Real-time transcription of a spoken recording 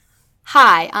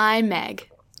Hi, I'm Meg.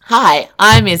 Hi,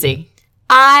 I'm Izzy.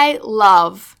 I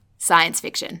love science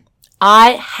fiction.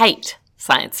 I hate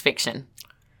science fiction.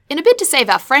 In a bid to save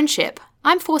our friendship,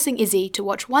 I'm forcing Izzy to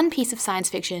watch one piece of science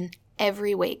fiction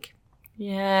every week.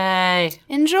 Yay.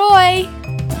 Enjoy!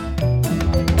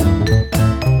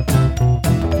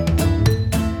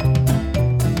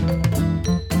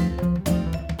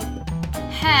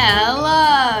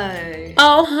 Hello!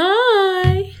 Oh,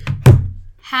 hi.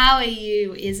 How are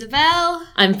you, Isabel?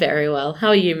 I'm very well. How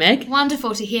are you, Meg?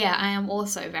 Wonderful to hear. I am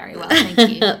also very well, thank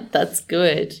you. That's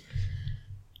good.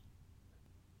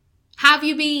 How have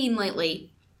you been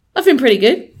lately? I've been pretty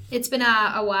good. It's been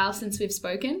a while since we've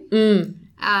spoken.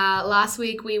 Last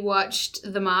week we watched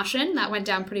The Martian. That went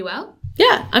down pretty well.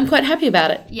 Yeah, I'm quite happy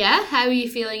about it. Yeah? How are you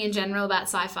feeling in general about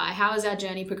sci-fi? How is our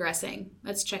journey progressing?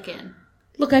 Let's check in.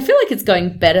 Look, I feel like it's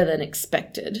going better than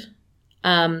expected.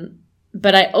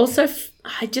 But I also,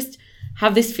 I just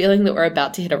have this feeling that we're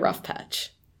about to hit a rough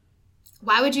patch.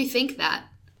 Why would you think that?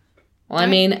 Well,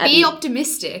 Be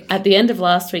optimistic. At the end of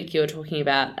last week, you were talking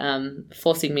about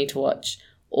forcing me to watch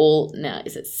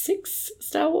is it 6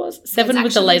 Star Wars? 7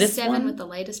 with the latest one? 7 with the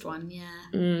latest one, yeah.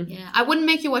 Yeah. I wouldn't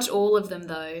make you watch all of them,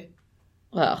 though.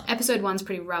 Well. Episode 1's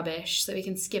pretty rubbish, so we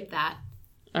can skip that.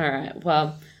 All right.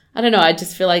 Well, I don't know. I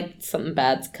just feel like something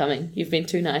bad's coming. You've been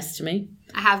too nice to me.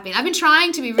 I have been. I've been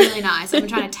trying to be really nice. I've been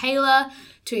trying to tailor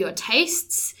to your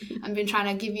tastes. I've been trying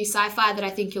to give you sci-fi that I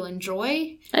think you'll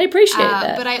enjoy. I appreciate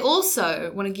that. But I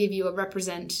also want to give you a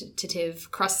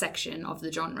representative cross-section of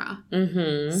the genre.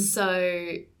 Mm-hmm.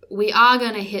 So we are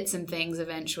going to hit some things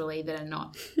eventually that are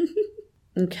not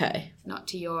okay. Not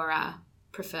to your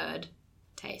preferred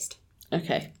taste.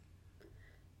 Okay.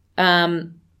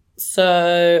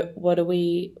 So what are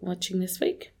we watching this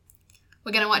week?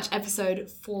 We're going to watch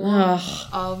episode 4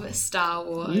 of Star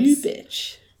Wars. You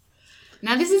bitch.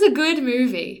 Now, this is a good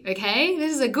movie, okay?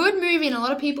 This is a good movie, and a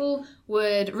lot of people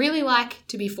would really like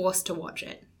to be forced to watch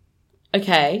it.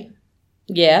 Okay.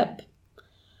 Yep.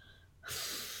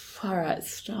 All right,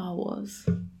 Star Wars.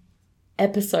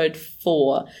 Episode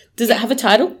 4. Does it have a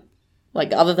title?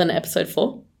 Like, other than episode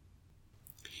 4?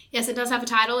 Yes, it does have a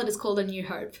title. It is called A New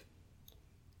Hope.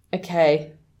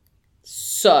 Okay.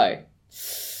 So,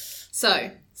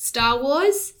 Star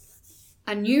Wars,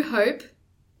 A New Hope.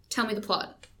 Tell me the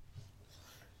plot.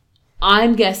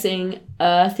 I'm guessing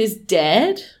Earth is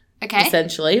dead. Okay.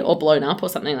 Essentially, or blown up or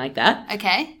something like that.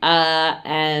 Okay.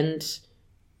 And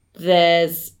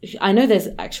I know there's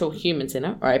actual humans in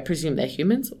it, or I presume they're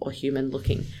humans or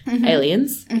human-looking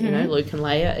aliens, you know, Luke and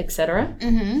Leia, etc.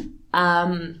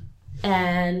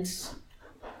 And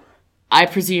I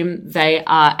presume they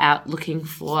are out looking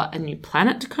for a new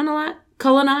planet to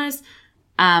colonize.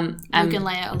 Luke and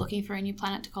Leia are looking for a new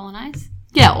planet to colonize?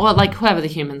 Yeah, or like whoever the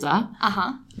humans are.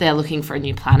 Uh-huh. They're looking for a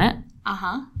new planet.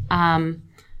 Uh-huh. And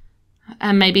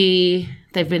maybe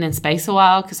they've been in space a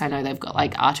while because I know they've got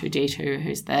like R2-D2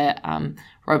 who's their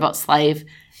robot slave,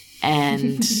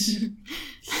 and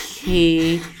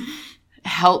he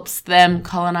helps them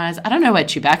colonize. I don't know where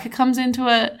Chewbacca comes into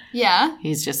it. Yeah.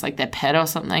 He's just like their pet or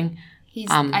something. He's.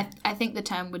 I think the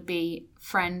term would be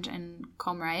friend and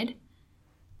comrade.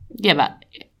 Yeah, but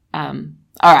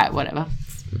all right, whatever.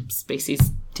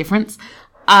 Species difference.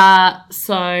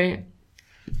 So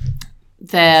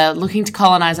they're looking to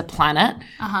colonize a planet,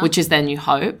 which is their new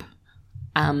hope.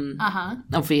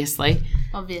 Obviously.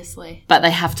 But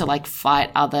they have to like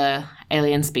fight other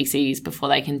alien species before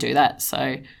they can do that. So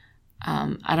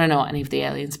I don't know what any of the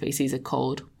alien species are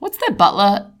called. What's their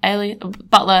butler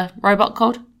robot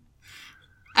called?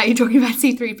 Are you talking about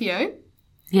C-3PO?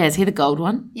 Yeah, is he the gold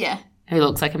one? Yeah. Who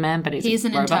looks like a man, but he's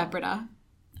an robot? interpreter.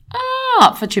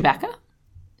 Oh, for Chewbacca?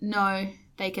 No,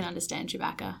 they can understand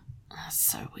Chewbacca. That's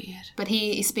so weird. But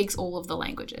he speaks all of the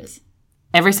languages.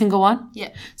 Every single one? Yeah.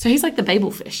 So he's like the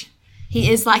Babelfish. He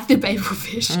is like the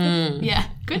Babelfish. Yeah.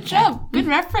 Good job. Good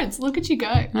reference. Look at you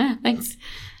go. Yeah, thanks.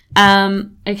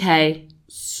 Okay.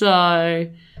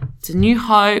 So it's a new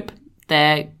hope.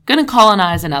 They're going to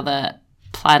colonize another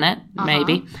planet,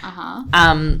 maybe.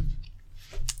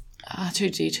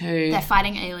 R2-D2. They're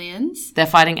fighting aliens.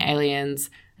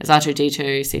 There's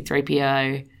R2-D2,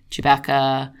 C-3PO,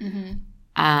 Chewbacca.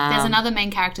 There's another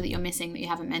main character that you're missing that you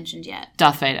haven't mentioned yet.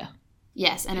 Darth Vader.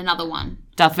 Yes, and another one.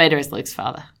 Darth Vader is Luke's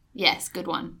father. Yes, good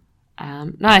one.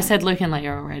 No, I said Luke and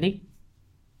Leia already.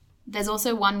 There's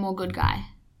also one more good guy.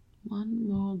 One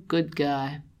more good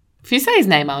guy. If you say his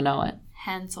name, I'll know it.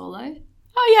 Han Solo.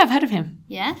 Oh, yeah, I've heard of him.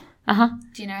 Yeah? Uh-huh.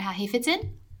 Do you know how he fits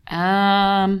in?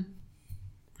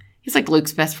 He's like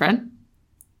Luke's best friend.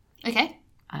 Okay.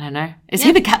 I don't know. Is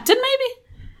he the captain, maybe?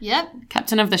 Yep.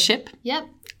 Captain of the ship? Yep.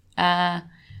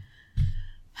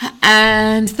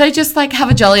 And they just like have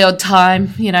a jolly old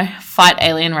time, you know, fight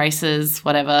alien races,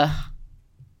 whatever.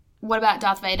 What about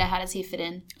Darth Vader? How does he fit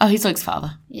in? Oh, he's Luke's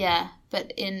father. Yeah,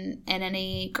 but in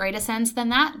any greater sense than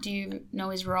that? Do you know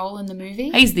his role in the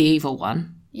movie? He's the evil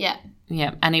one. Yeah,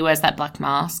 Yeah, and he wears that black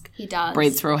mask. he does.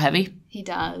 Breathes real heavy. He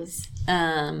does.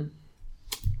 I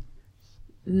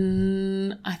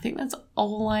think that's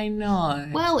all I know.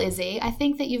 Well, Izzy, I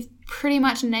think that you've pretty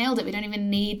much nailed it. We don't even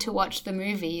need to watch the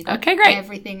movie. You got Okay, great.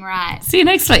 everything right. See you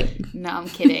next week. No, I'm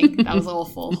kidding. That was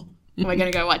awful. We're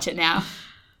going to go watch it now.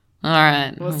 All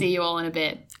right. We'll see you all in a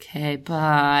bit. Okay,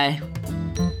 bye.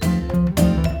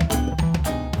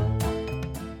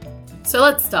 So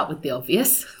let's start with the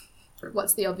obvious.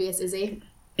 What's the obvious, Izzy?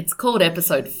 It's called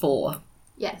episode 4,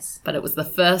 Yes, but it was the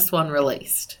first one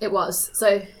released. it was.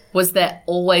 So, Was there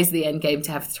always the end game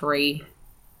to have 3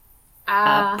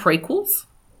 prequels?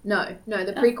 no,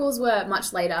 the prequels were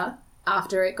much later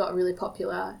after it got really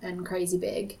popular and crazy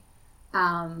big.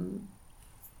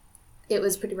 It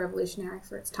was pretty revolutionary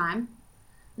for its time.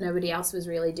 Nobody else was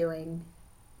really doing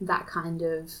that kind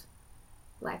of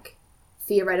like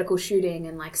theoretical shooting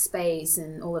and like space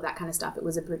and all of that kind of stuff. It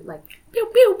was a pretty like Pew,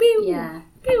 pew, pew. yeah,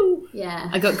 Pew. yeah.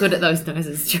 I got good at those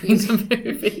noises during the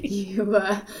movie. You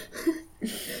were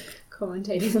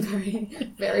commentating very,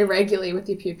 very regularly with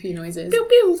your pew pew noises. Pew,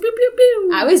 pew, pew, pew,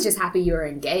 pew. I was just happy you were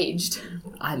engaged.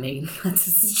 I mean, that's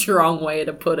a strong way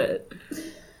to put it.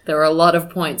 There were a lot of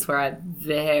points where I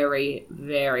very,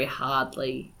 very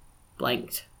hardly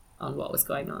blanked on what was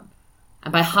going on.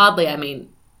 And by hardly, I mean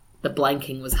the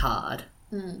blanking was hard.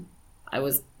 I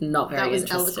was not very That was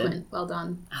interested. eloquent. Well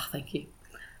done. Oh, thank you.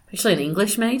 Actually, an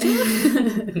English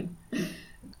major.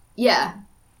 Yeah.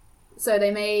 So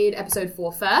they made episode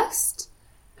 4 first,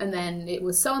 and then it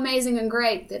was so amazing and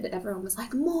great that everyone was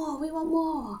like, more, we want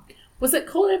more. Was it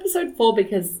called episode 4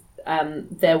 because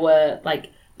there were,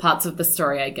 like, parts of the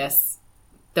story, I guess,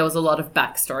 there was a lot of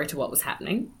backstory to what was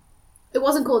happening? It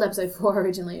wasn't called episode 4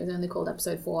 originally. It was only called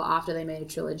episode 4 after they made a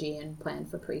trilogy and planned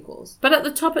for prequels. But at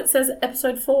the top it says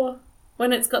episode 4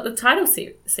 when it's got the title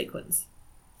sequence.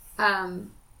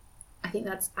 I think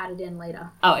that's added in later.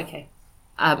 Oh, okay.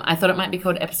 I thought it might be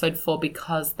called episode 4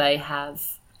 because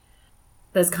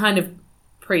there's kind of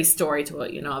pre-story to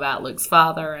it, you know, about Luke's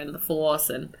father and the Force,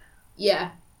 and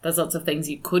Yeah. there's lots of things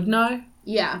you could know.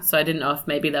 Yeah. So I didn't know if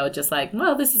maybe they were just like,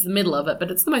 well, this is the middle of it,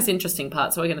 but it's the most interesting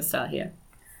part, so we're going to start here.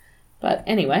 But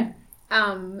anyway.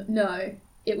 No.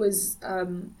 It was,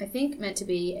 I think, meant to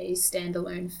be a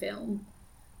standalone film.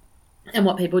 And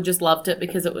what, people just loved it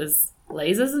because it was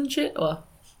lasers and shit, or?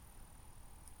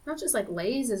 Not just like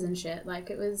lasers and shit. Like,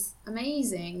 it was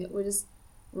amazing. It was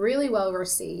really well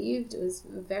received. It was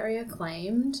very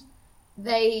acclaimed.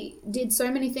 They did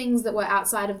so many things that were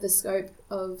outside of the scope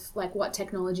of like what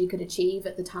technology could achieve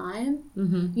at the time.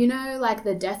 Mm-hmm. You know, like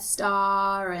the Death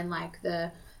Star and like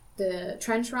the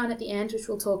trench run at the end, which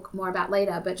we'll talk more about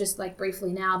later, but just like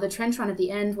briefly now, the trench run at the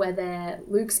end where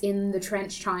Luke's in the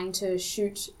trench trying to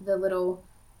shoot the little...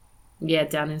 Yeah,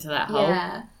 down into that hole.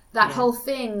 Yeah. That whole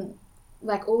thing,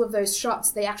 like all of those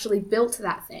shots, they actually built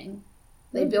that thing.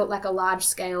 They built like a large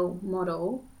scale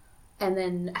model and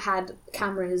then had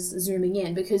cameras zooming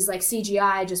in because like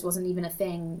CGI just wasn't even a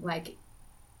thing. Like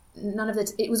none of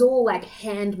it was all like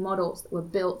hand models that were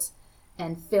built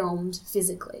and filmed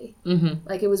physically. Mm-hmm.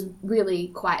 Like it was really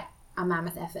quite a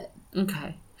mammoth effort.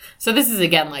 Okay. So this is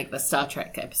again like the Star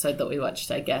Trek episode that we watched,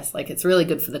 I guess. Like it's really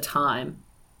good for the time,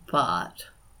 but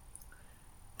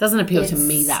doesn't appeal to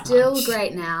me that much. It's still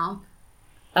great now.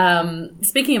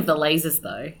 Speaking of the lasers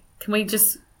though, can we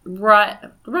just right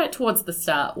towards the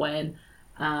start when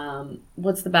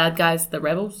what's the bad guys? The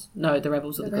rebels? No, the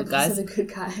rebels are the good guys. The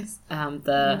good guys.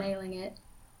 The Nailing it.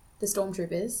 The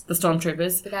stormtroopers. The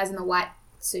stormtroopers. The guys in the white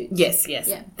suits. Yes.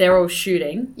 Yeah. They're all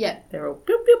shooting. Yeah. They're all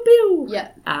pew pew pew.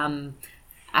 Yeah.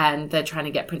 And they're trying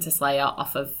to get Princess Leia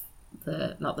off of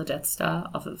not the Death Star,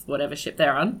 off of whatever ship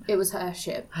they're on. It was her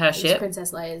ship. Her It was ship.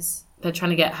 Princess Leia's. They're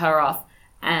trying to get her off.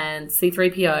 And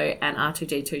C-3PO and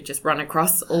R2-D2 just run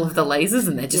across all of the lasers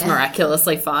and they're just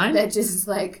miraculously fine. They're just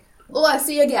like, oh, I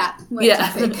see a gap. Like, Yeah.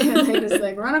 traffic. And they just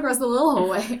like run across the little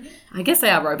hallway. I guess they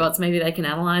are robots. Maybe they can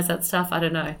analyze that stuff. I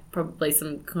don't know. Probably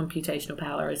some computational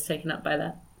power is taken up by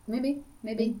that. Maybe.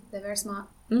 They're very smart.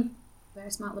 Mm. Very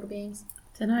smart little beings.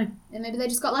 Don't know. And maybe they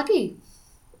just got lucky.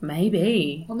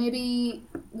 Maybe. Or maybe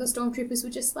the stormtroopers were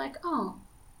just like, oh,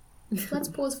 let's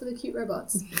pause for the cute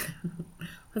robots.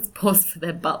 Let's pause for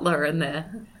their butler and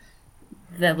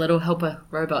their little helper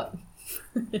robot.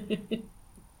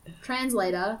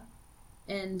 Translator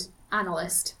and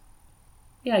analyst.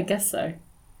 Yeah, I guess so.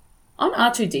 On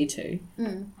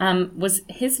R2-D2, was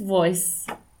his voice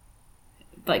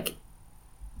like,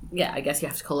 yeah, I guess you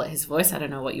have to call it his voice. I don't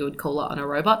know what you would call it on a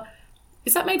robot.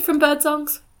 Is that made from bird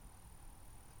songs?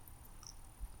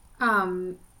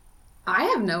 I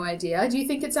have no idea. Do you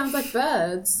think it sounds like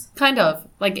birds? Kind of.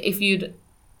 Like if you'd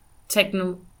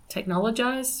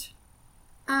technologized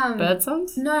bird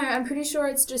songs? No, I'm pretty sure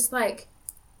it's just like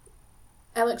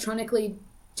electronically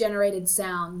generated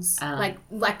sounds.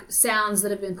 Like sounds that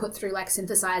have been put through like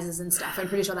synthesizers and stuff. I'm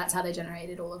pretty sure that's how they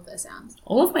generated all of their sounds.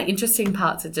 All of my interesting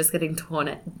parts are just getting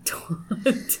torn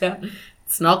down.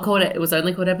 It's not called it. It was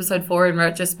only called episode 4 in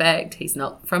retrospect. He's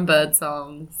not from bird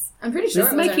songs. I'm pretty sure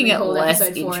This it was making only it called less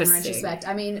episode 4 in interesting. retrospect.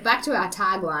 I mean, back to our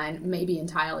tagline, maybe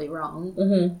entirely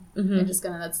wrong. I'm just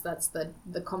gonna that's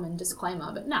the common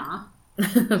disclaimer, but nah.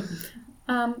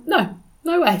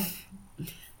 No way.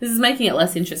 This is making it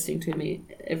less interesting to me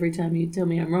every time you tell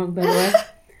me I'm wrong, by the way.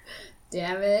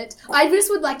 Damn it. I just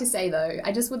would like to say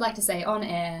on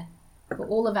air for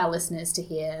all of our listeners to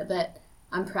hear that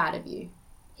I'm proud of you.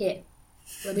 Here,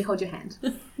 let me hold your hand.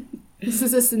 This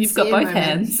is a sincere You've got both moment.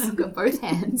 hands. I've got both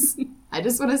hands. I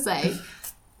just want to say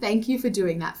thank you for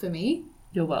doing that for me.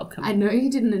 You're welcome. I know you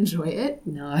didn't enjoy it.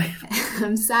 No.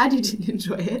 I'm sad you didn't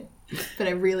enjoy it, but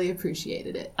I really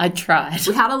appreciated it. I tried.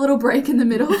 We had a little break in the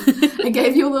middle. I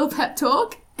gave you a little pep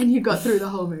talk, and you got through the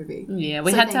whole movie. Yeah,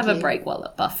 we So had to thank have a you. break while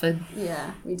it buffered.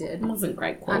 Yeah, we did. It wasn't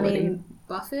great I quality. mean,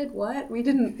 Buffett? What? We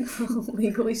didn't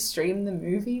legally stream the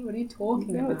movie? What are you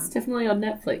talking No, about? it's definitely on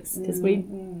Netflix because we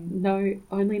know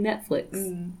only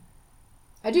Netflix.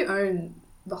 I do own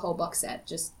the whole box set,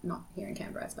 just not here in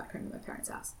Canberra. It's back home at my parents'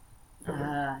 house.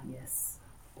 Ah, yes.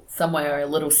 Somewhere a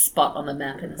little spot on the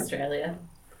map in Australia.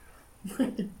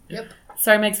 Yep.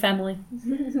 Sorry, Meg's family.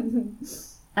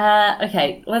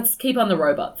 Okay, let's keep on the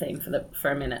robot thing for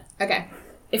a minute. Okay.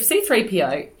 If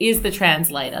C-3PO is the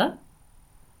translator,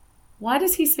 why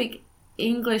does he speak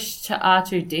English to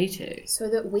R2-D2? So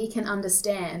that we can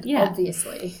understand, Yeah.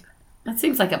 obviously. That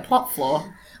seems like a plot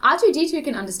flaw. R2-D2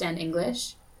 can understand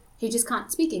English. He just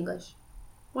can't speak English.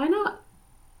 Why not?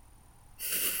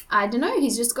 I don't know.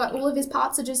 He's just got all of his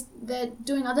parts they're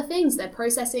doing other things. They're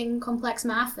processing complex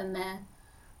math and they're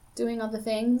doing other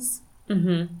things.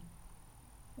 Mm-hmm.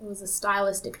 It was a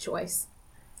stylistic choice.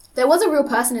 There was a real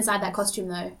person inside that costume,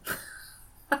 though.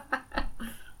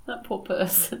 That poor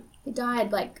person. He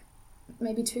died, like,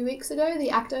 maybe 2 weeks ago, the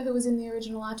actor who was in the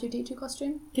original R2-D2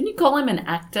 costume. Can you call him an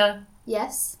actor?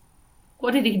 Yes.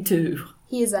 What did he do?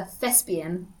 He is a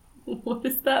thespian. What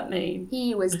does that mean?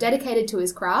 He was dedicated to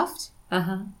his craft.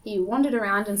 Uh-huh. He wandered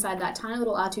around inside that tiny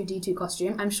little R2-D2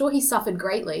 costume. I'm sure he suffered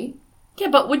greatly. Yeah,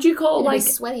 but would you call, It like...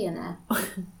 was sweaty in there.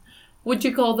 Would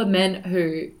you call the men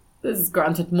who... This is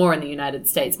granted more in the United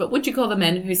States, but would you call the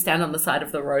men who stand on the side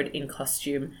of the road in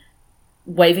costume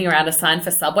waving around a sign for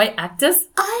Subway actors?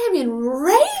 I am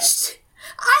enraged.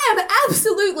 I am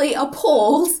absolutely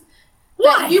appalled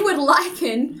Why? that you would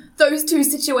liken those two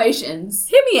situations.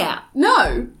 Hear me out.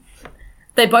 No.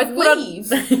 They both put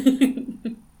Leave.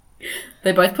 on...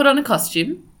 They both put on a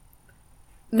costume.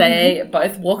 They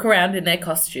both walk around in their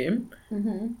costume.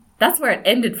 Mm-hmm. That's where it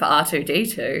ended for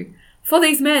R2-D2. For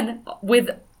these men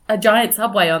with a giant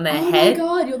Subway on their head, Oh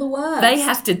my god, you're the worst. they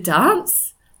have to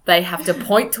dance. They have to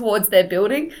point towards their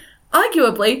building.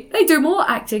 Arguably, they do more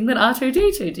acting than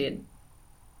R2-D2 did.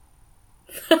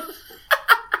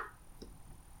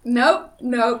 Nope.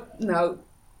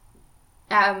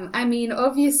 I mean,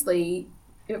 obviously,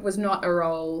 it was not a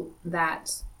role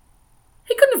that...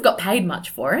 He couldn't have got paid much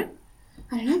for it.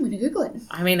 I don't know, I'm going to Google it.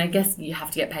 I mean, I guess you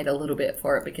have to get paid a little bit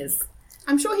for it because...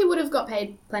 I'm sure he would have got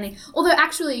paid plenty. Although,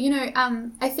 actually,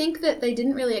 I think that they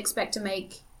didn't really expect to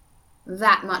make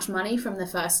that much money from the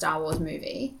first Star Wars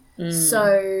movie.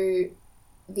 So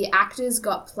the actors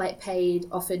got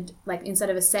offered, like, instead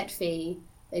of a set fee,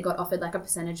 they got offered, like, a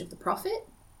percentage of the profit.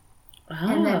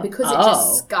 And then because it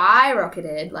just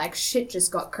skyrocketed, like, shit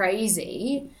just got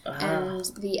crazy. And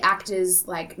the actors,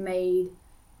 like, made,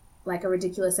 like, a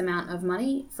ridiculous amount of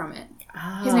money from it.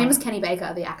 His name is Kenny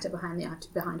Baker, the actor behind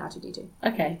R2-D2.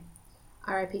 Okay.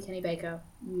 R.I.P. Kenny Baker.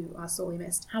 You are sorely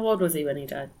missed. How old was he when he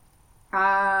died?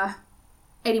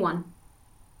 81.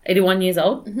 81 years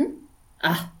old?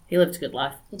 Mm-hmm. He lived a good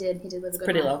life. He did live a good life.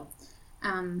 Pretty long.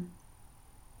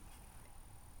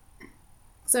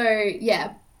 So,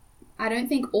 yeah. I don't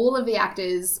think all of the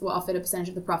actors were offered a percentage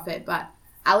of the profit, but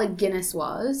Alec Guinness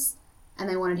was, and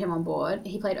they wanted him on board.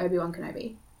 He played Obi-Wan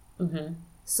Kenobi. Mm-hmm.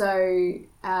 So,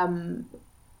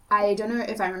 I don't know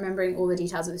if I'm remembering all the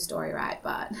details of the story right,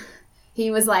 but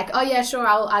he was like, oh yeah, sure,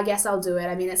 I guess I'll do it.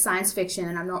 I mean, it's science fiction,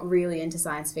 and I'm not really into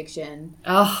science fiction.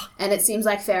 Oh, And it seems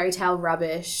like fairy tale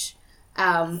rubbish.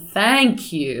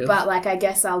 thank you. But, like, I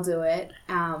guess I'll do it.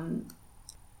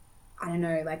 I don't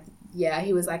know, like, yeah,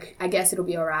 he was like, I guess it'll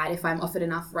be all right if I'm offered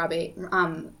enough money.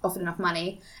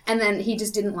 And then he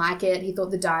just didn't like it. He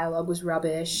thought the dialogue was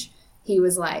rubbish. He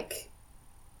was like,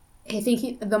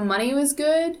 the money was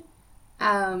good,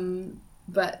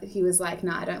 but he was like,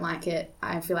 no, I don't like it.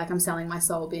 I feel like I'm selling my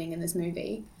soul being in this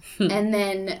movie. And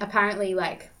then apparently,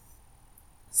 like,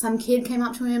 some kid came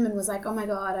up to him and was like, oh my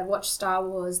God, I've watched Star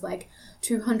Wars like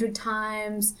 200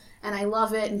 times and I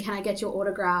love it, and can I get your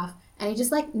autograph? And he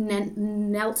just like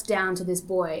knelt down to this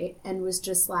boy and was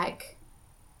just like,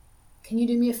 can you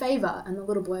do me a favor? And the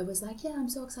little boy was like, yeah, I'm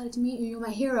so excited to meet you. You're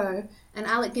my hero. And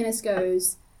Alec Guinness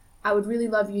goes, I would really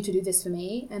love you to do this for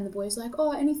me. And the boy's like,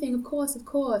 oh, anything, of course, of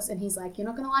course. And he's like, you're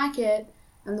not going to like it.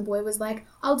 And the boy was like,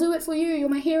 I'll do it for you. You're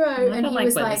my hero. I don't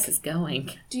like where this is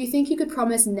going. Do you think you could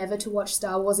promise never to watch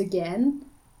Star Wars again?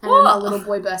 And then the little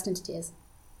boy burst into tears.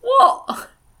 What?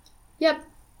 Yep.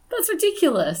 That's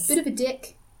ridiculous. Bit of a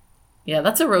dick. Yeah,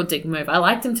 that's a real dick move. I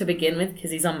liked him to begin with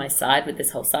because he's on my side with this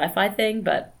whole sci-fi thing,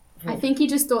 but... I think he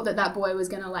just thought that boy was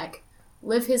going to, like,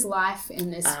 live his life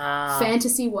in this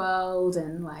fantasy world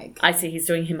and, like... I see, he's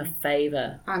doing him a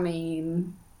favour. I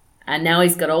mean... And now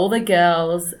he's got all the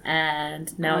girls,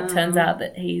 and now it turns out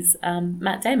that he's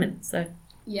Matt Damon, so...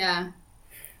 Yeah.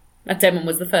 Matt Damon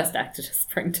was the first actor to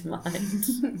spring to mind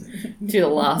to the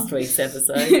last week's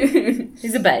episode.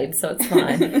 He's a babe, so it's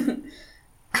fine.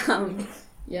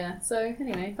 Yeah, so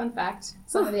anyway, fun fact.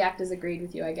 Some of the actors agreed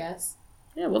with you, I guess.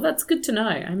 Yeah, well, that's good to know.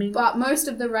 I mean... But most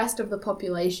of the rest of the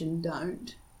population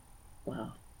don't.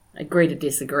 Well, agree to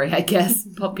disagree, I guess.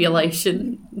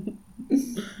 Population.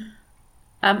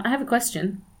 I have a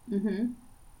question. Mm-hmm.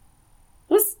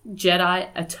 Was Jedi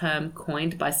a term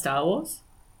coined by Star Wars?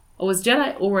 Or was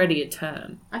Jedi already a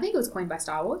term? I think it was coined by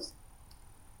Star Wars.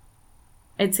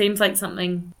 It seems like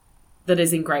something that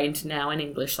is ingrained now in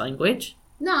English language.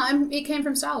 No, it came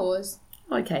from Star Wars.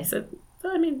 Okay, so,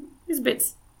 I mean, it's a bit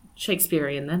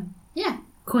Shakespearean then. Yeah.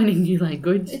 Coining new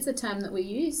language. It's a term that we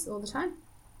use all the time.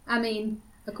 I mean,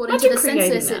 according to the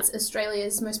census, it's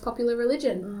Australia's most popular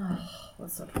religion. Oh,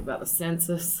 let's not talk about the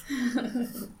census.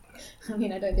 I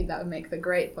mean, I don't think that would make for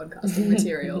great podcasting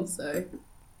material, so...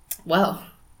 Well,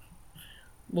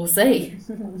 we'll see.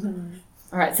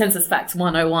 All right, Census Facts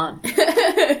 101.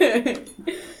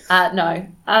 No.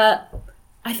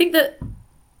 I think that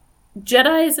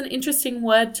Jedi is an interesting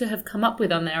word to have come up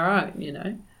with on their own, you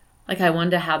know? Like, I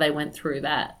wonder how they went through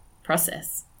that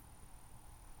process.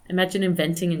 Imagine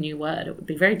inventing a new word. It would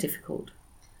be very difficult.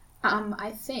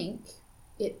 I think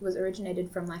it was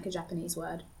originated from, like, a Japanese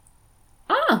word.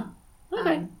 Ah,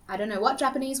 okay. I don't know what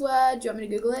Japanese word. Do you want me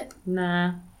to Google it?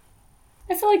 Nah.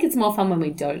 I feel like it's more fun when we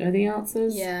don't know the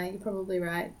answers. Yeah, you're probably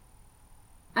right.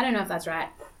 I don't know if that's right.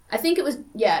 I think it was,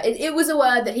 yeah, it was a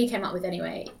word that he came up with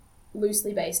anyway,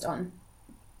 loosely based on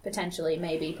potentially,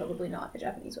 maybe, probably not a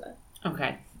Japanese word.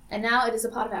 Okay. And now it is a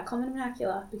part of our common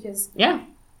vernacular because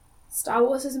Star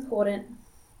Wars is important.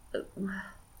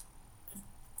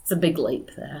 It's a big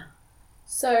leap there.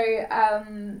 So,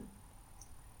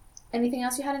 anything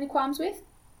else you had any qualms with?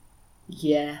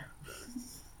 Yeah.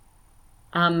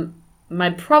 My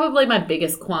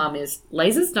biggest qualm is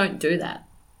lasers don't do that.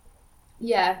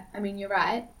 Yeah, I mean, you're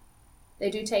right. They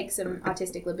do take some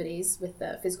artistic liberties with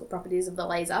the physical properties of the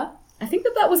laser. I think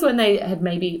that was when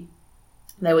they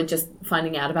were just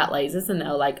finding out about lasers and they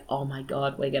were like, oh my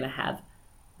God, we're going to have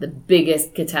the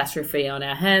biggest catastrophe on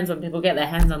our hands when people get their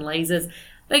hands on lasers.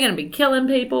 They're going to be killing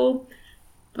people.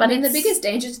 But I mean, the biggest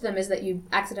danger to them is that you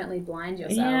accidentally blind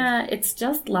yourself. Yeah, it's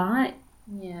just light.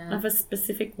 Yeah. Of a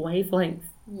specific wavelength.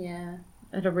 Yeah.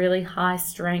 At a really high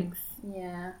strength.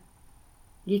 Yeah.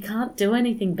 You can't do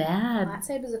anything bad.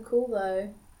 Lightsabers are cool,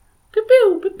 though. Pew,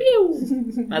 pew, pew,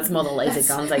 pew. That's more the laser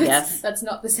guns, I guess. That's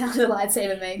not the sound a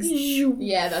lightsaber makes.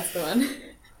 Yeah, that's the one.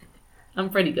 I'm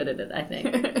pretty good at it, I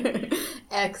think.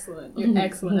 Excellent. You're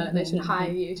excellent at it. They should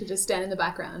hire you to just stand in the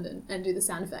background and do the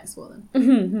sound effects for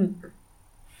them.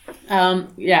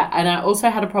 Yeah, and I also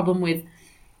had a problem with...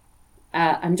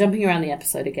 I'm jumping around the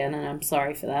episode again, and I'm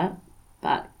sorry for that.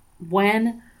 But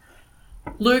when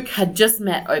Luke had just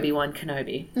met Obi-Wan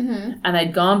Kenobi, and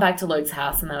they'd gone back to Luke's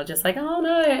house, and they were just like, oh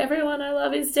no, everyone I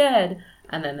love is dead.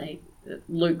 And then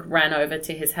Luke ran over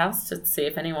to his house to see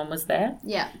if anyone was there.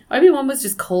 Yeah. Obi-Wan was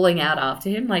just calling out after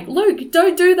him, like, Luke,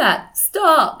 don't do that.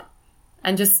 Stop.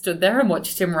 And just stood there and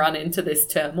watched him run into this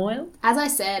turmoil. As I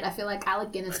said, I feel like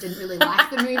Alec Guinness didn't really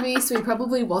like the movie, so he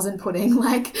probably wasn't putting,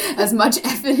 like, as much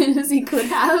effort in as he could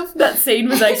have. That scene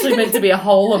was actually meant to be a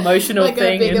whole emotional like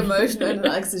thing. Like a big emotion, and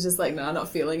Alex is just like, no, I'm not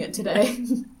feeling it today.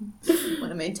 Want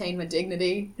to maintain my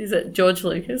dignity. Is it George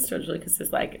Lucas? George Lucas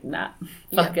is like, nah,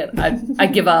 fuck it. I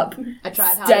give up. I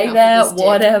tried hard Stay enough there, with this dick.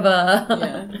 whatever.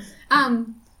 Yeah.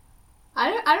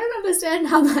 I don't understand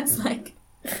how that's like.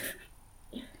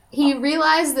 He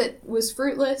realized that it was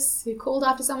fruitless. He called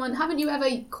after someone. Haven't you ever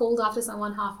called after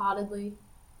someone half-heartedly?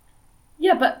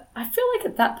 Yeah, but I feel like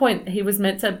at that point he was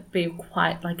meant to be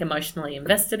quite like emotionally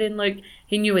invested in Luke.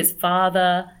 He knew his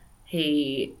father.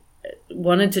 He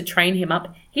wanted to train him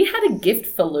up. He had a gift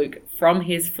for Luke from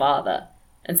his father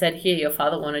and said, here, your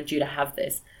father wanted you to have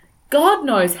this. God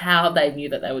knows how they knew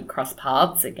that they would cross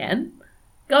paths again.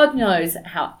 God knows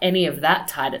how any of that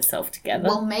tied itself together.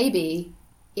 Well, maybe,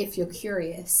 if you're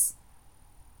curious,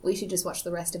 we should just watch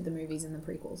the rest of the movies and the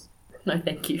prequels. No,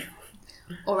 thank you.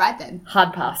 All right, then.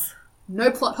 Hard pass. No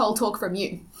plot hole talk from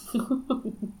you.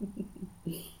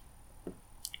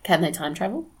 Can they time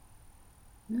travel?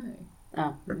 No.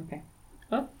 Oh, okay.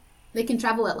 What? They can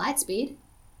travel at light speed.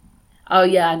 Oh,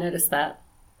 yeah, I noticed that.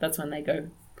 That's when they go,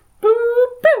 boo,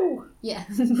 boo. Yeah.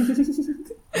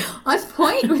 On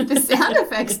point with the sound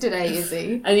effects today,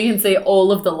 Izzy. And you can see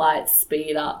all of the lights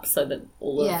speed up so that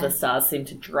all Yeah. of the stars seem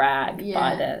to drag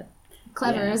by their...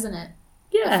 Clever, Yeah. isn't it?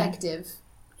 Yeah. Effective.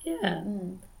 Yeah.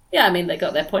 Yeah, I mean, they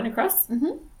got their point across.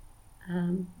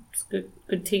 Mm-hmm. It's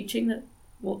good teaching that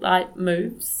light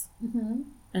moves. Mm-hmm.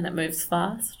 And it moves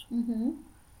fast. Mm-hmm.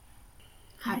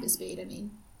 Hyperspeed, I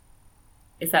mean.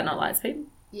 Is that not light speed?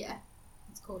 Yeah.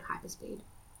 It's called hyperspeed.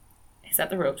 Is that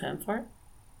the real term for it?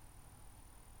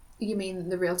 You mean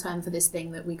the real term for this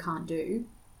thing that we can't do?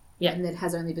 Yeah. And that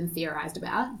has only been theorized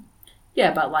about?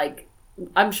 Yeah, but like,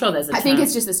 I'm sure there's a term. I think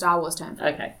it's just the Star Wars term for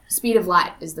it. Okay. Speed of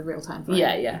light is the real term for it.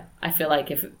 Yeah. I feel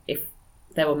like if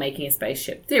they were making a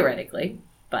spaceship, theoretically,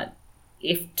 but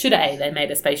if today they made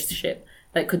a spaceship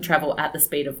that could travel at the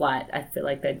speed of light, I feel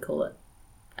like they'd call it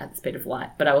at the speed of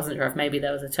light. But I wasn't sure if maybe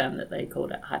there was a term that they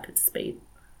called it hyperspeed.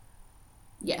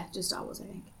 Yeah, just Star Wars, I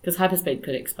think. Because hyperspeed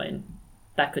could explain,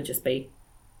 that could just be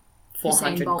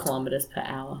 400 Usain Bolt. kilometres per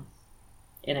hour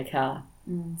in a car.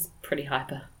 It's pretty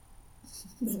hyper.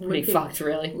 It's Would pretty be. fucked,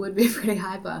 really. It would be pretty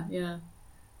hyper, yeah.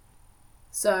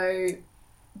 So,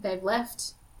 they've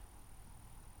left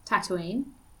Tatooine,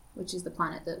 which is the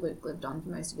planet that Luke lived on for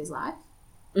most of his life.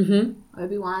 Mm-hmm.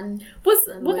 Obi-Wan. Were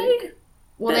Luke. they...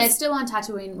 Well, There's- they're still on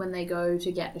Tatooine when they go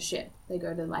to get a ship. They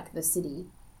go to, like, the city.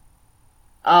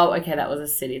 Oh, okay, that was a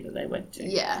city that they went to.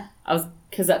 Yeah.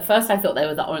 Because at first I thought they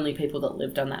were the only people that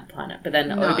lived on that planet, but then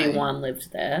No. Obi-Wan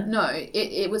lived there. No,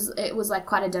 it was like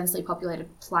quite a densely populated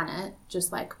planet,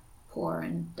 just like poor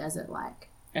and desert-like.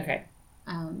 Okay.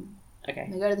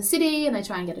 They go to the city and they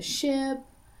try and get a ship,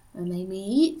 and they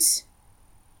meet.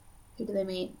 Who do they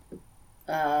meet?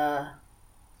 Han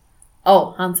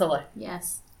Solo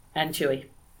Yes. and Chewie.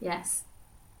 Yes.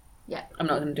 I'm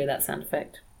not going to do that sound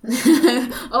effect.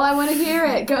 Oh, I want to hear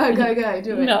it. Go, do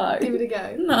it. No. Give it a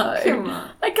go. No. Come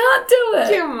on. I can't do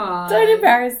it. Come on. Don't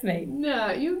embarrass me. No,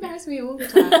 you embarrass me all the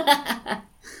time.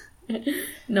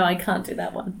 No, I can't do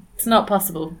that one. It's not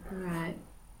possible. Alright.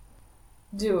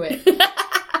 Do it.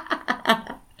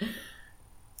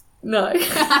 No.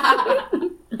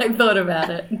 I thought about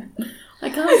it. I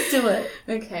can't do it.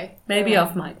 Okay. Maybe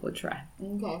off mic we'll try.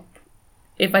 Okay.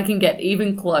 If I can get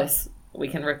even close, we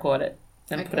can record it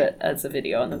and put Okay. it as a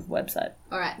video on the website.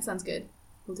 Alright, sounds good.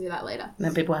 We'll do that later. And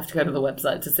then people have to go to the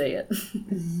website to see it.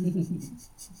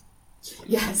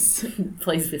 Yes.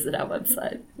 Please visit our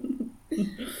website.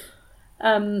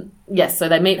 Yes, so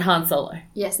they meet Han Solo.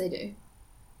 Yes, they do.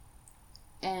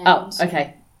 And Oh,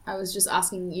 okay. I was just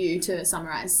asking you to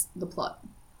summarize the plot.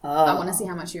 Oh. I want to see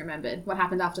how much you remembered. What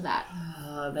happened after that?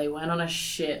 They went on a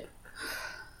ship.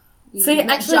 You See, met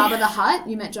actually- Jabba the Hutt.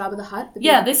 You met Jabba the Hutt. The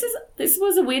Yeah, big- this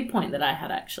was a weird point that I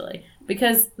had actually,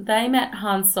 because they met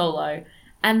Han Solo,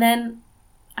 and then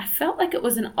I felt like it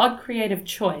was an odd creative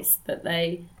choice that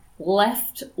they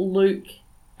left Luke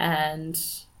and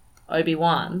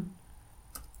Obi-Wan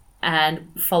and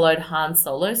followed Han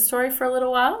Solo's story for a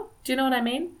little while. Do you know what I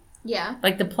mean? Yeah.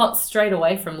 Like the plot strayed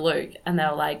away from Luke, and they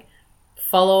were like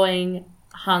following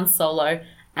Han Solo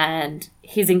and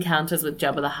his encounters with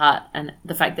Jabba the Hutt and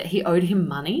the fact that he owed him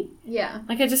money. Yeah.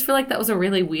 Like, I just feel like that was a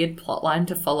really weird plot line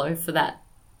to follow for that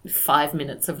 5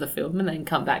 minutes of the film and then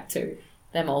come back to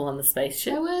them all on the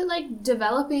spaceship. They were like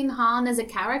developing Han as a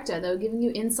character. They were giving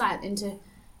you insight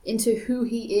into who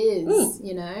he is,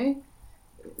 you know?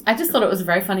 I just thought it was a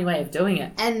very funny way of doing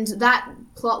it. And that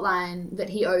plot line that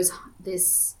he owes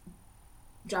this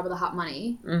Jabba the Hutt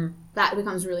money, that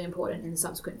becomes really important in the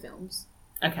subsequent films.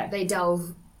 Okay. They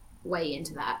delve way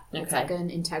into that. It's Okay. like an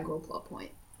integral plot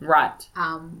point. Right.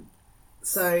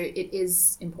 So it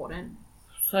is important.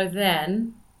 So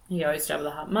then, He owes Jabba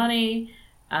the Hutt money.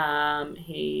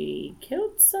 He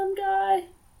killed some guy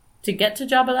to get to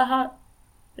Jabba the Hutt.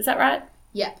 Is that right?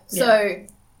 Yep. So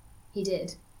he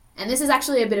did. And this is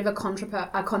actually a bit of a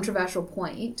controversial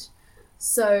point.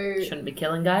 So Shouldn't be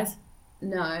killing guys?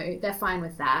 no, they're fine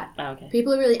with that. Oh, okay.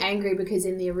 People are really angry because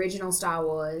in the original Star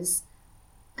Wars,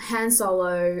 Han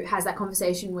Solo has that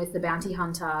conversation with the bounty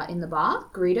hunter in the bar,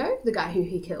 Greedo, the guy who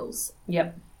he kills.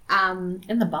 Yep.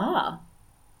 In the bar?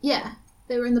 Yeah,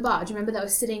 they were in the bar. Do you remember they were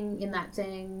sitting in that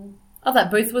thing? Oh,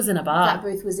 that booth was in a bar. That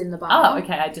booth was in the bar. Oh,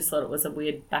 okay. I just thought it was a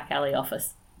weird back alley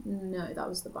office. No, that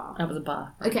was the bar. That was a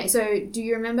bar. Okay, so do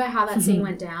you remember how that scene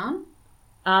went down?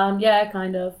 Yeah,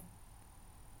 kind of.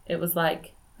 It was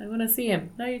like, I want to see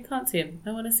him. No, you can't see him.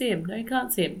 I want to see him. No, you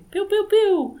can't see him. Pew, pew,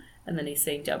 pew. And then he's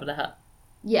seeing Jabba the Hutt.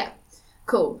 Yeah,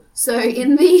 cool. So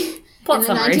in the Plot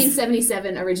summaries.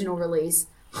 1977 original release,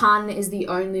 Han is the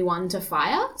only one to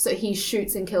fire. So he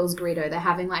shoots and kills Greedo. They're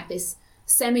having like this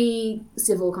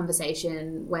semi-civil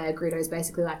conversation where Greedo's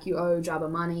basically like, you owe Jabba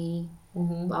money,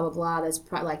 blah, blah, blah. There's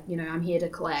like, I'm here to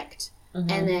collect.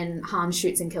 And then Han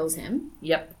shoots and kills him.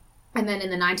 Yep. And then in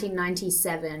the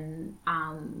 1997,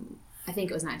 I think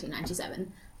it was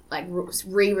 1997, like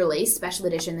re-release, special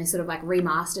edition, they sort of like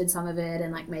remastered some of it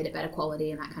and like made it better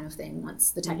quality and that kind of thing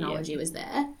once the technology was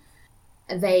there.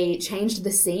 They changed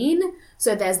the scene,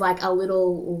 so there's like a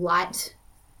little light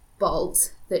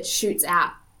bolt that shoots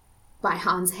out by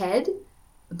Han's head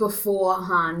before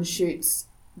Han shoots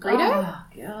Greedo. Oh,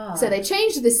 God. So they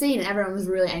changed the scene and everyone was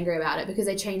really angry about it because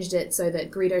they changed it so that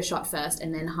Greedo shot first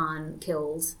and then Han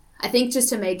kills. I think just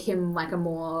to make him like a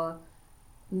more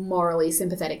morally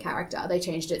sympathetic character, they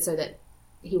changed it so that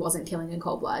he wasn't killing in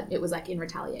cold blood. It was like in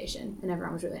retaliation and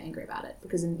everyone was really angry about it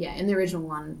because in the original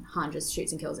one, Han just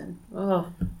shoots and kills him.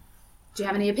 Oh. Do you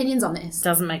have any opinions on this?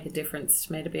 Doesn't make a difference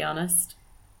to me, to be honest.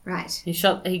 Right. He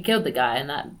killed the guy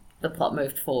and the plot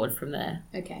moved forward from there.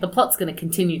 Okay. The plot's going to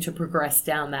continue to progress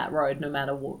down that road no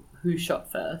matter who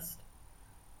shot first.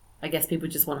 I guess people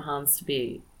just want Han to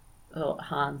be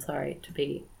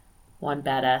one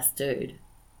badass dude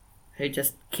who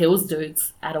just kills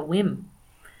dudes at a whim.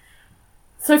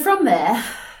 So from there,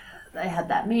 they had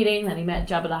that meeting, then he met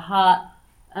Jabba the Hutt.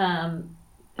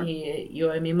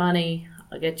 You owe me money,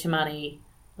 I'll get you money,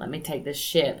 let me take this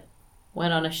ship.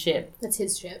 Went on a ship. That's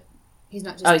his ship. He's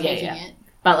not just taking it.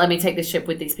 But let me take this ship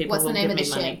with these people What's who the will name give of me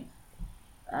the money. ship?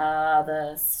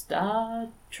 The Star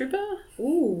Trooper?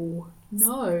 Ooh,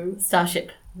 no.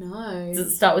 Starship. No. Does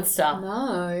it start with Star?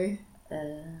 No.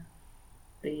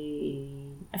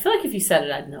 I feel like if you said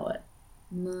it, I'd know it.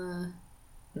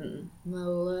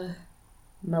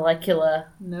 Molecular.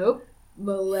 Nope.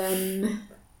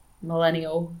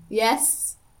 Millennial.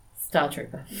 Yes. Star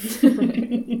Trooper.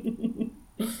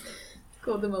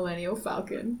 Called the Millennial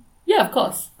Falcon. Yeah, of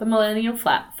course. The Millennial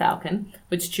Falcon,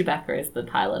 which Chewbacca is the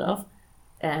pilot of.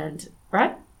 And,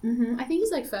 right? Mm-hmm. I think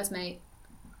he's like first mate.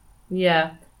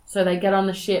 Yeah. So they get on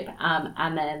the ship,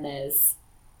 and then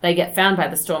they get found by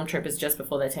the stormtroopers just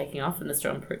before they're taking off, and the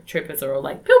stormtroopers are all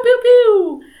like, pew, pew,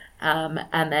 pew!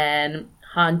 And then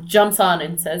Han jumps on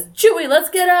and says, Chewie, let's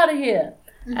get out of here!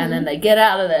 Mm-hmm. And then they get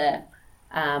out of there.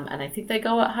 And I think they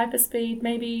go at hyperspeed,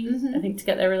 maybe, I think, to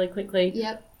get there really quickly.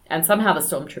 Yep. And somehow the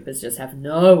stormtroopers just have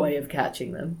no way of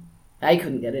catching them. They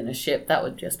couldn't get in a ship. That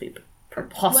would just be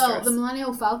preposterous. Well, the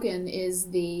Millennial Falcon is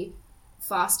the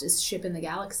fastest ship in the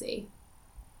galaxy.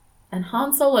 And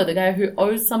Han Solo, the guy who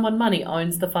owes someone money,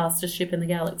 owns the fastest ship in the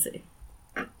galaxy.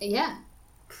 Yeah.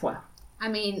 Wow. I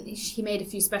mean, he made a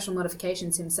few special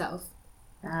modifications himself.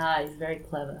 He's very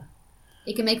clever.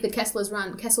 He can make the Kessel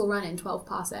run in 12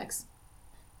 parsecs.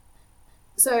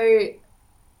 So,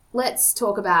 let's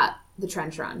talk about the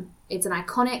trench run. It's an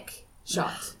iconic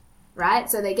shot, right?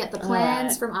 So they get the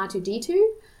plans from R2-D2,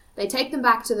 they take them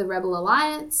back to the Rebel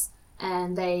Alliance,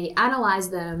 and they analyze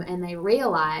them, and they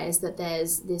realize that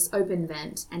there's this open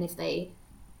vent, and if they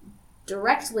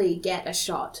directly get a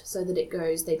shot so that it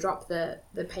goes, they drop the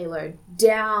payload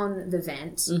down the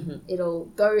vent, it'll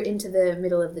go into the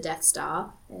middle of the Death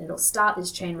Star, and it'll start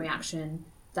this chain reaction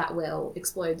that will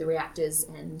explode the reactors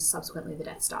and subsequently the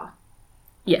Death Star.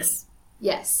 Yes.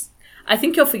 Yes. I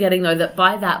think you're forgetting, though, that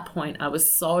by that point I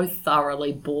was so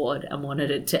thoroughly bored and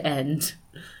wanted it to end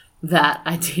that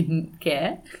I didn't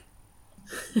care.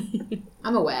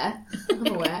 I'm aware.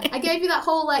 I gave you that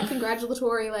whole,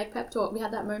 congratulatory, pep talk. We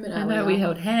had that moment earlier. I know, we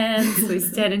held hands, we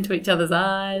stared into each other's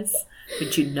eyes,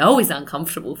 which you know is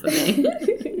uncomfortable for me.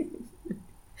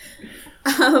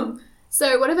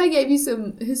 So what if I gave you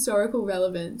some historical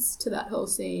relevance to that whole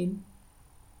scene?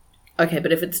 Okay,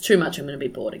 but if it's too much, I'm going to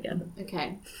be bored again.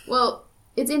 Okay. Well,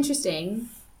 it's interesting.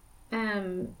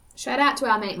 Shout out to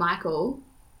our mate Michael.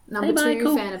 number Hey, 2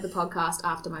 Michael. fan of the podcast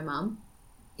after my mum.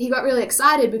 He got really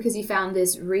excited because he found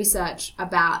this research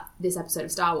about this episode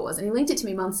of Star Wars, and he linked it to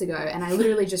me months ago, and I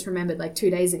literally just remembered like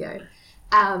 2 days ago.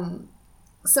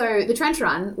 So the trench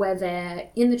run, where they're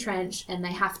in the trench and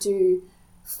they have to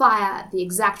fire at the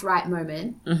exact right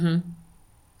moment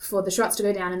for the shots to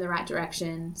go down in the right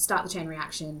direction, start the chain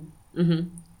reaction,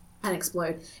 and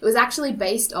explode. It was actually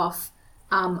based off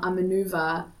a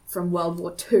maneuver from World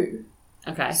War II.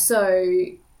 Okay. So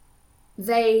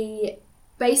they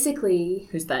basically...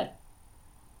 Who's they?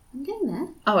 I'm getting there.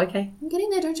 Oh, okay. I'm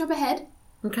getting there. Don't jump ahead.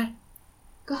 Okay.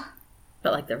 God.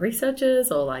 But like the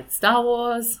researchers or like Star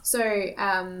Wars? So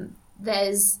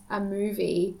there's a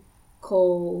movie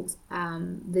called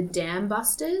The Dam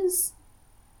Busters.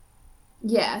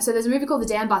 Yeah, so there's a movie called The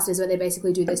Dam Busters where they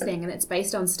basically do this thing, and it's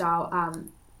based on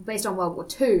World War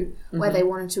II, where they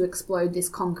wanted to explode this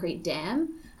concrete dam,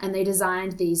 and they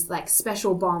designed these like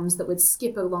special bombs that would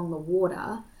skip along the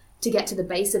water to get to the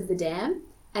base of the dam.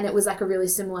 And it was like a really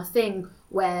similar thing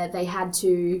where they had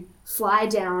to fly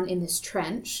down in this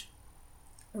trench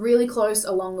really close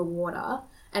along the water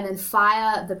and then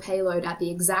fire the payload at the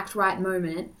exact right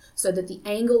moment so that the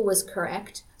angle was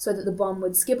correct, so that the bomb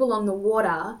would skip along the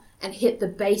water and hit the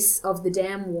base of the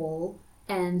dam wall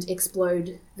and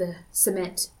explode the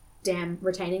cement dam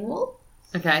retaining wall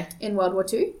Okay. in World War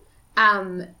II.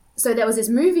 So there was this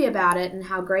movie about it and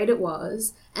how great it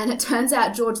was, and it turns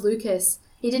out George Lucas,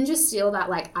 he didn't just steal that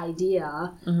like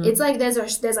idea. It's like there's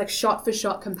like shot for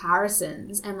shot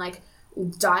comparisons and like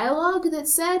dialogue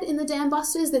that's said in the Dam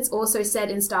Busters that's also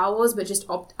said in Star Wars, but just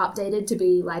updated to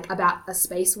be like about a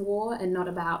space war and not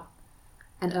about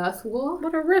an Earth war.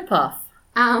 What a ripoff.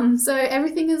 So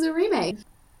everything is a remake.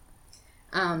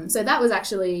 So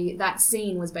that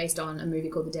scene was based on a movie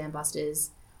called The Dam Busters,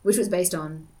 which was based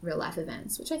on real life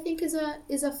events, which I think is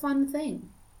a fun thing.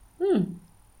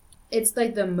 It's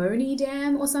like the Moni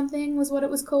Dam or something was what it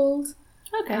was called.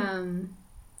 Okay.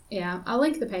 Yeah, I'll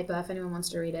link the paper if anyone wants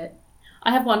to read it.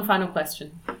 I have one final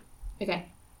question. Okay.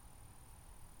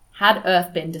 Had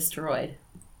Earth been destroyed?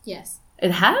 Yes.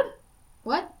 It had?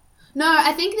 What? No,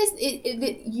 I think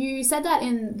you said that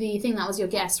in the thing that was your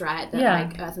guess, right? That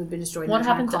like Earth had been destroyed. What and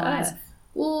they're happened to trying colonize. Earth?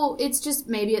 Well, it's just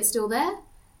maybe it's still there.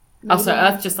 Oh, so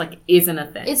Earth just like isn't a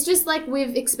thing. It's just like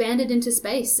we've expanded into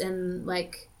space and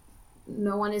like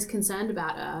no one is concerned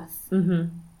about Earth.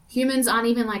 Humans aren't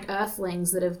even like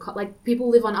Earthlings that have like people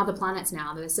live on other planets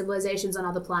now. There's civilizations on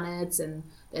other planets and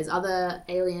there's other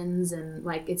aliens and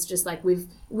like it's just like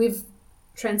we've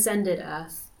transcended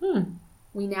Earth.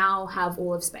 We now have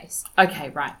all of space. Okay,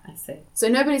 right, I see. So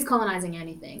nobody's colonizing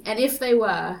anything. And if they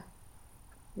were,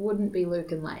 wouldn't be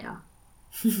Luke and Leia.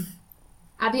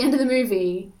 At the end of the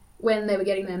movie, when they were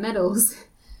getting their medals,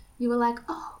 you were like,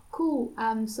 oh, cool.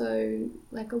 So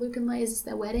like Luke and Leia, is this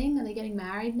their wedding? Are they getting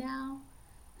married now?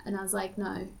 And I was like,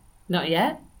 no. Not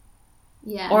yet?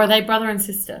 Yeah. Or are they brother and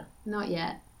sister? Not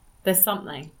yet. There's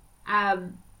something.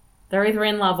 Um, They're either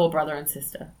in love or brother and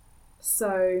sister.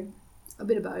 so a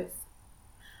bit of both.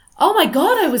 Oh my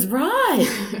god, I was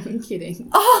right! I'm kidding.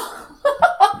 Oh!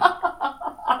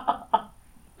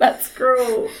 That's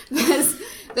cruel.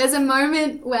 There's a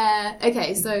moment where,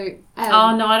 okay, so...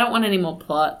 oh no, I don't want any more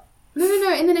plot.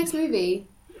 No, in the next movie.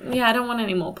 Yeah, I don't want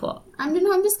any more plot. I'm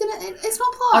just gonna... It's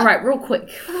not plot. Alright, real quick.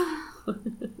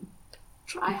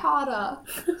 Try harder.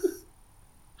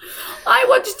 I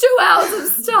watched 2 hours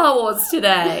of Star Wars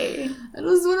today. I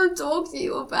just want to talk to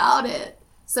you about it.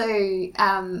 So,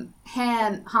 Han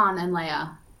and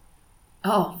Leia,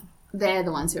 Oh. they're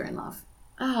the ones who are in love.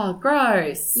 Oh,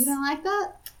 gross. You don't like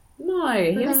that? No,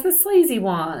 he was the sleazy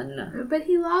one. But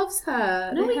he loves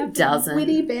her. No, They he have doesn't.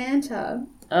 Witty banter.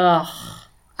 Ugh.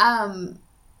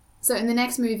 So in the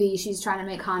next movie, she's trying to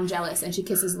make Han jealous and she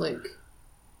kisses Luke.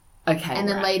 Okay, And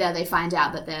then right. later they find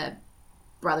out that they're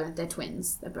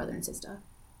twins. They're brother and sister.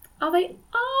 Are they?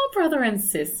 Oh, brother and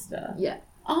sister. Yeah.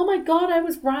 Oh my god, I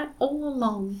was right all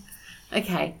along.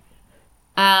 Okay.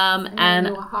 And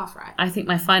you were half right. I think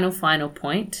my final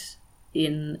point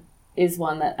is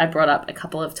one that I brought up a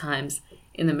couple of times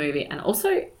in the movie, and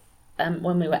also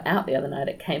when we were out the other night,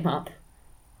 it came up,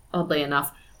 oddly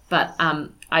enough. But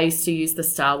I used to use the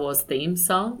Star Wars theme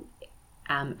song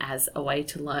as a way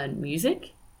to learn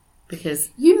music, because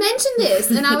You mentioned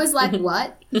this, and I was like,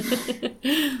 what?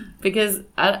 because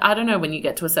I don't know, when you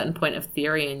get to a certain point of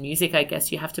theory in music, I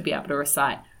guess you have to be able to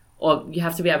recite, or you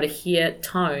have to be able to hear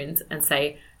tones and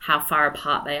say how far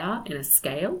apart they are in a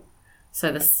scale.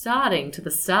 So the starting to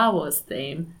the Star Wars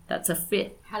theme, that's a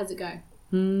fifth. How does it go?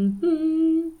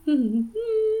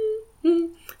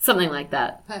 Something like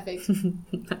that. Perfect.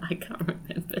 I can't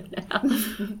remember now. now.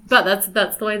 But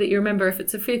that's the way that you remember if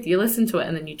it's a fifth. You listen to it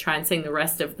and then you try and sing the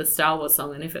rest of the Star Wars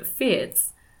song, and if it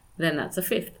fits, then that's a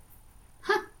fifth.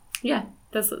 Huh. Yeah,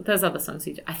 there's other songs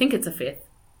you do. I think it's a fifth.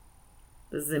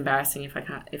 This is embarrassing if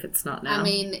it's not now. I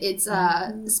mean, it's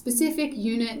a specific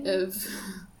unit of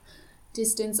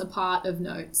distance apart of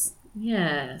notes.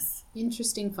 Yes.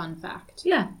 Interesting fun fact.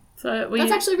 Yeah. So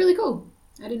that's actually really cool.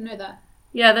 I didn't know that.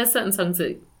 Yeah, there's certain songs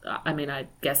that, I mean, I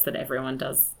guess that everyone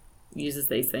uses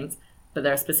these things, but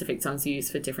there are specific songs you use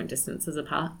for different distances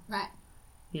apart. Right.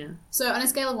 Yeah. So on a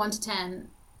scale of 1 to 10,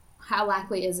 how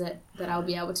likely is it that I'll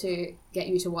be able to get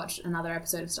you to watch another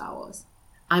episode of Star Wars?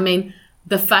 I mean,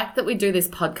 the fact that we do this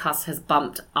podcast has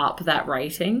bumped up that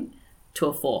rating to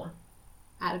a 4.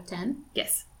 Out of 10?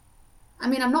 Yes. I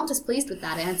mean, I'm not displeased with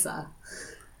that answer.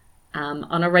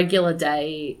 On a regular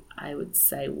day, I would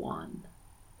say 1.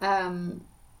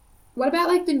 What about,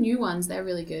 like, the new ones? They're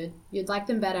really good. You'd like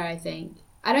them better, I think.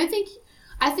 I think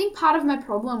part of my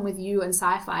problem with you and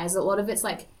sci-fi is a lot of it's,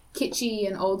 like, kitschy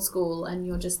and old school, and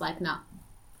you're just like, nah.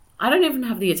 I don't even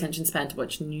have the attention span to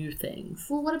watch new things.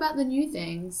 Well, what about the new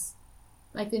things?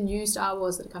 Like the new Star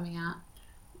Wars that are coming out?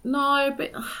 No,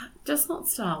 but just not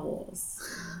Star Wars.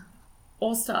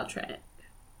 Or Star Trek.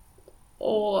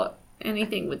 Or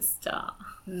anything with Star.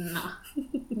 Nah.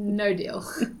 No deal.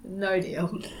 No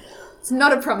deal. It's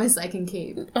not a promise I can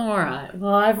keep. All right.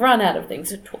 Well, I've run out of things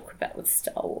to talk about with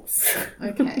Star Wars.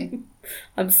 Okay.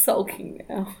 I'm sulking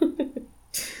now.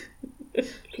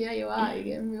 Yeah, you are. You're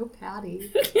getting real pouty.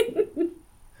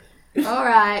 All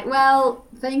right. Well,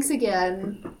 thanks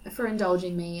again for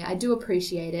indulging me. I do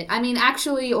appreciate it. I mean,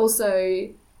 actually, also,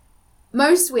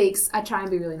 most weeks I try and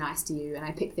be really nice to you, and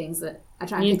I pick things that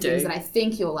things that I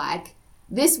think you'll like.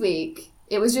 This week,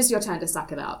 it was just your turn to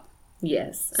suck it up.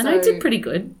 Yes, and I did pretty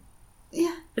good.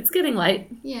 Yeah. It's getting late.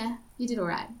 Yeah, you did all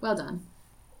right. Well done.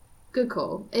 Good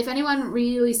call. If anyone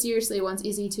really seriously wants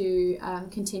Izzy to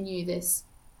continue this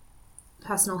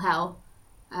personal hell,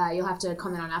 you'll have to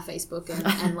comment on our Facebook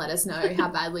and let us know how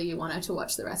badly you want her to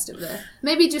watch the rest of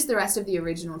maybe just the rest of the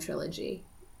original trilogy.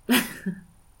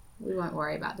 We won't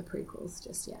worry about the prequels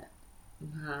just yet.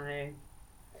 No.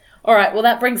 All right, well,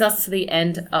 that brings us to the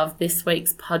end of this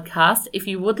week's podcast. If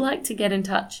you would like to get in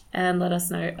touch and let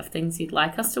us know of things you'd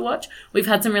like us to watch, we've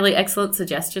had some really excellent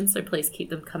suggestions, so please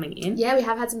keep them coming in. Yeah, we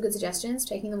have had some good suggestions,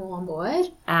 taking them all on board.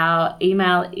 Our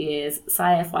email is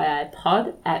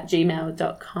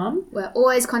scifyipod@gmail.com. We're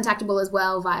always contactable as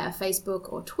well via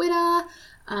Facebook or Twitter,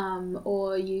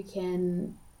 or you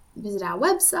can visit our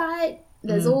website.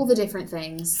 There's all the different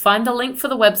things. Find the link for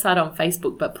the website on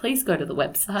Facebook, but please go to the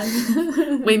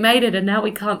website. We made it, and now we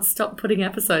can't stop putting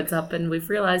episodes up, and we've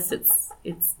realised it's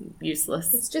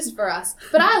useless. It's just for us.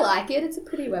 But I like it. It's a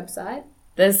pretty website.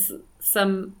 There's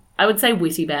some, I would say,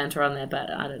 witty banter on there, but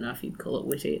I don't know if you'd call it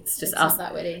witty. It's just us. Not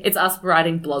that witty. It's us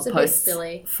writing blog It's posts a bit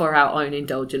silly. for our own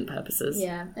indulgent purposes.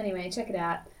 Yeah. Anyway, check it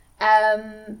out.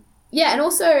 Yeah, and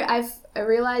also I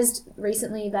realised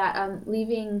recently that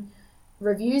leaving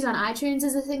reviews on iTunes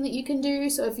is a thing that you can do.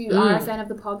 So if you are a fan of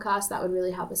the podcast, that would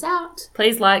really help us out.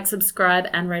 Please like, subscribe,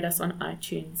 and rate us on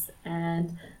iTunes.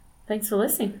 And thanks for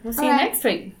listening. We'll see you next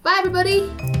week. Bye, everybody.